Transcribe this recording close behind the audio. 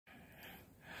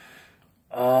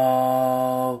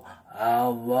Oh, I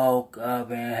woke up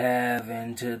in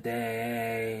heaven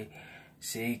today.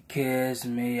 She kissed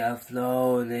me, I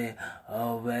floated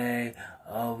away,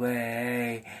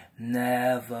 away.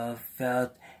 Never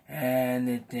felt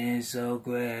anything so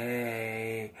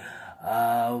great.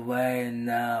 Away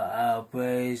now, I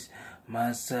brace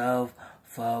myself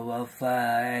for a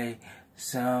fight.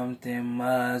 Something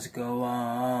must go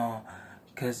on,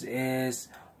 'cause it's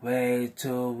way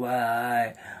too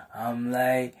wide. I'm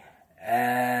late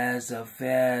as a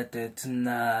feather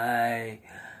tonight,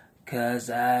 'cause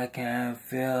I can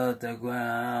feel the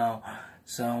ground.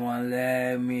 Someone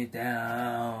let me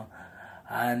down.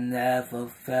 I never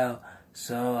felt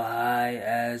so high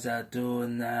as I do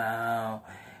now.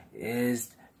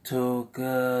 It's too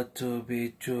good to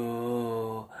be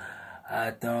true.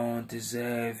 I don't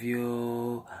deserve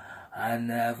you. I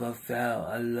never felt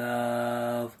a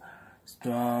love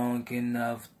strong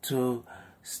enough to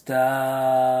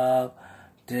stop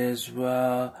this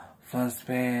world from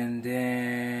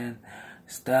spinning.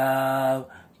 Stop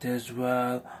this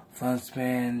world from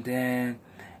spinning.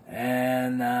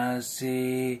 And I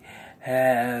see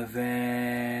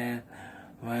heaven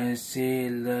when she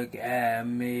look at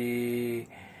me,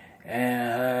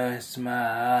 and her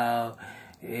smile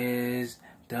is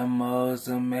the most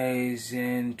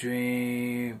amazing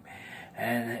dream.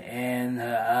 And in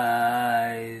her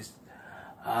eyes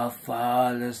I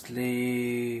fall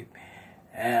asleep,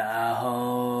 and I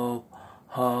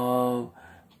hope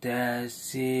that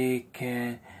she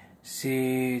can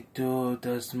see through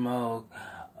the smoke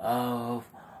of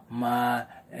my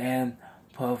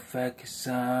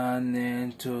imperfection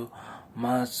into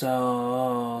my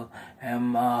soul and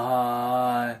my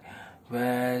heart,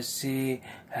 where she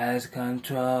has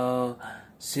control.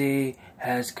 She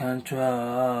has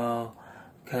control,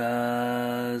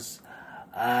 'cause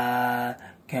I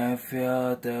can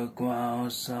feel the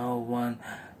ground. Someone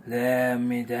let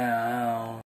me down.